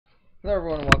Hello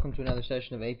everyone and welcome to another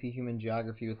session of AP Human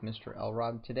Geography with Mr.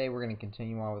 Elrod. Today we're going to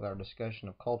continue on with our discussion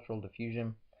of cultural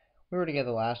diffusion. We were together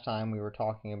last time. We were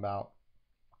talking about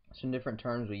some different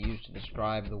terms we use to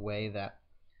describe the way that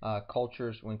when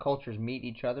cultures meet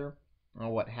each other,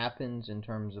 what happens in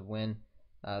terms of when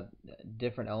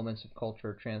different elements of culture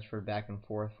are transferred back and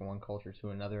forth from one culture to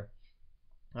another.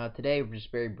 Today,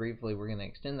 just very briefly, we're going to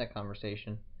extend that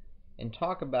conversation and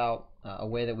talk about a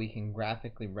way that we can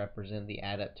graphically represent the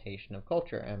adaptation of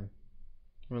culture. And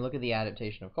when we look at the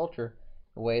adaptation of culture,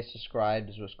 the way it's described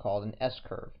is what's called an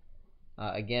S-curve.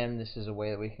 Again, this is a way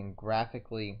that we can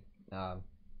graphically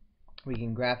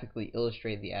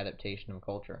illustrate the adaptation of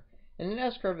culture. And an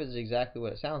S-curve is exactly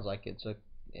what it sounds like. It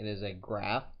is a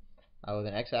graph with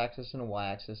an x-axis and a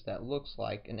y-axis that looks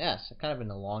like an S, kind of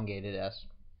an elongated S.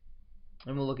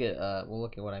 And we'll look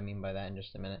at what I mean by that in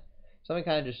just a minute. So let me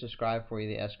kind of just describe for you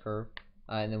the S-curve,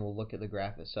 and then we'll look at the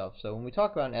graph itself. So when we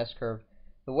talk about an S-curve,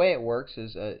 the way it works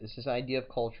is it's this idea of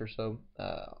culture. So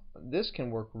this can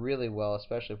work really well,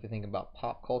 especially if we think about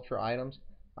pop culture items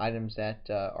that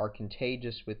are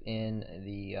contagious within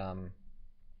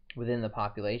the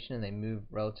population, and they move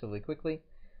relatively quickly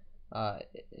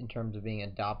in terms of being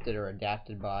adopted or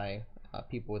adapted by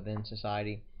people within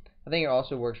society. I think it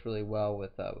also works really well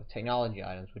with technology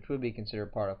items, which would be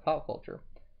considered part of pop culture.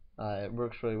 It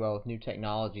works really well with new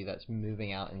technology that's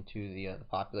moving out into the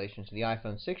population. So the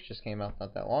iPhone 6 just came out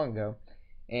not that long ago,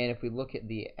 and if we look at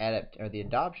the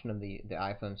adoption of the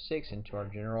iPhone 6 into our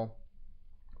general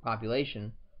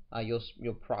population,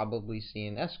 you'll probably see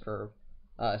an S-curve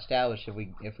established if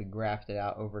we graphed it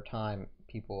out over time.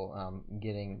 People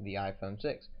getting the iPhone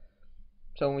 6.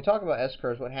 So when we talk about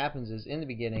S-curves, what happens is in the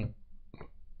beginning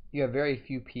you have very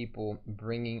few people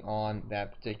bringing on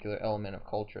that particular element of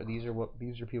culture. These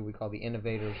are people we call the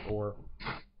innovators or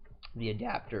the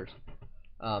adapters.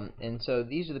 And so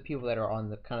these are the people that are on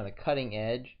the kind of the cutting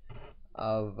edge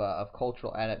of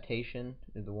cultural adaptation.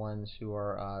 They're the ones who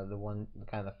are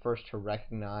kind of the first to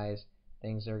recognize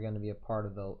things that are going to be a part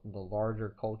of the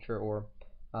larger culture, or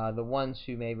the ones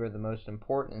who maybe are the most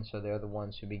important, and so they're the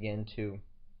ones who begin to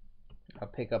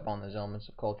pick up on those elements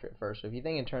of culture at first. So if you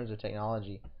think in terms of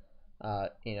technology,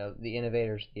 the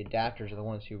innovators, the adapters are the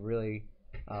ones who really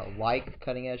like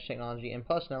cutting edge technology, and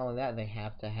plus, not only that, they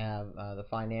have to have the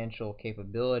financial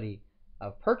capability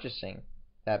of purchasing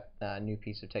that new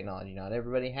piece of technology. Not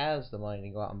everybody has the money to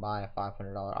go out and buy a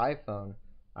 $500 iPhone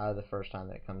the first time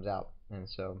that it comes out, and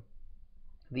so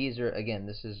this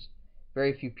is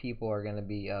very few people are going to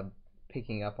be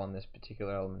picking up on this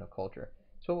particular element of culture.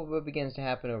 So what begins to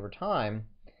happen over time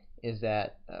is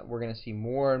that we're going to see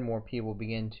more and more people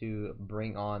begin to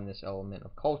bring on this element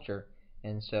of culture,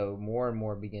 and so more and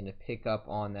more begin to pick up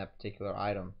on that particular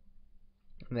item.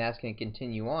 And that's going to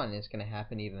continue on, and it's going to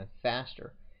happen even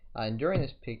faster. And during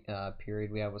this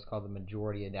period, we have what's called the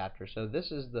majority adapter. So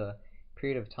this is the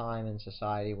period of time in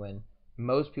society when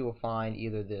most people find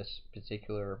either this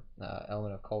particular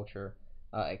element of culture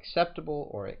acceptable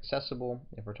or accessible,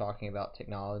 if we're talking about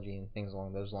technology and things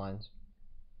along those lines.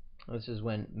 This is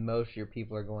when most of your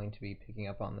people are going to be picking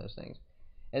up on those things.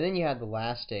 And then you have the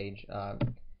last stage,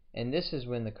 and this is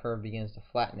when the curve begins to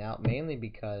flatten out, mainly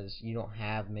because you don't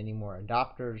have many more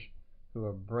adopters who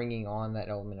are bringing on that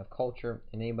element of culture.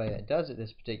 And anybody that does at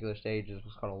this particular stage is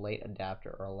what's called a late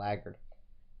adapter or a laggard.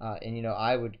 And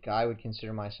I would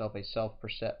consider myself a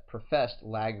self-professed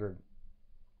laggard.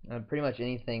 Pretty much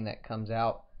anything that comes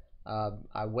out,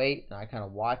 I wait and I kind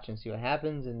of watch and see what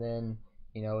happens, and then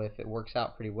if it works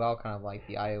out pretty well, kind of like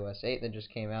the iOS 8 that just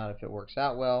came out, if it works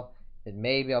out well, then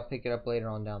maybe I'll pick it up later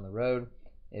on down the road.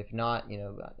 If not,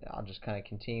 I'll just kind of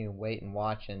continue to wait and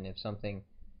watch, and if something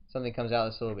comes out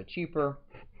that's a little bit cheaper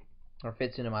or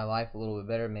fits into my life a little bit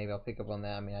better, maybe I'll pick up on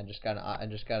that. I mean, I just got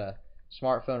a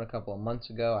smartphone a couple of months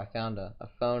ago. I found a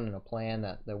phone and a plan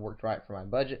that worked right for my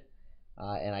budget,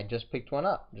 and I just picked one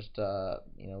up just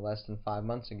less than 5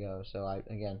 months ago. So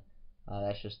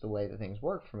that's just the way that things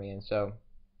work for me. And so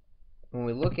when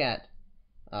we look at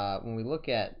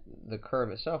the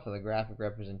curve itself, or the graphic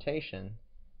representation,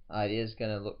 it is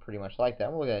going to look pretty much like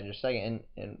that. We'll look at it in just a second.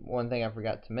 And one thing I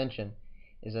forgot to mention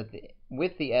is that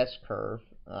with the S curve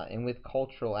and with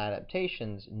cultural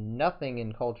adaptations, nothing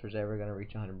in culture is ever going to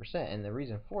reach 100%. And the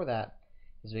reason for that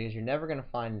is because you're never going to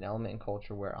find an element in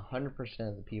culture where 100%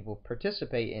 of the people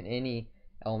participate in any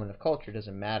element of culture. It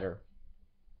doesn't matter.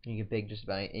 You can pick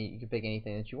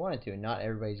anything that you wanted to, and not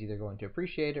everybody's either going to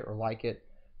appreciate it or like it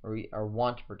or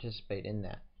want to participate in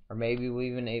that, or maybe we'll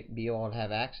even be able to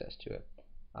have access to it.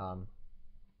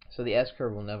 So the S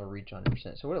curve will never reach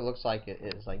 100%. So what it looks like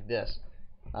is like this.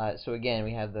 So again,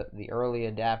 we have the early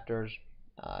adapters,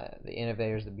 the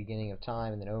innovators at the beginning of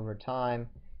time, and then over time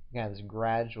you have this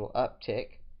gradual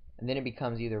uptick, and then it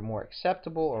becomes either more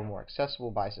acceptable or more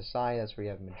accessible by society. That's where you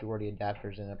have majority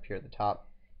adapters, and up here at the top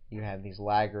you have these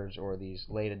laggards or these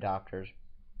late adopters.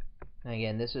 And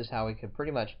again, this is how we could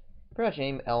pretty much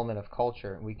any element of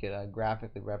culture we could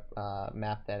graphically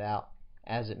map that out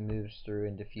as it moves through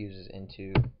and diffuses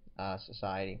into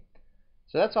society.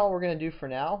 So that's all we're going to do for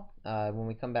now. When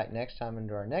we come back next time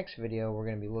into our next video, we're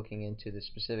going to be looking into the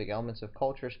specific elements of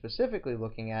culture, specifically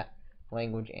looking at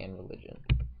language and religion.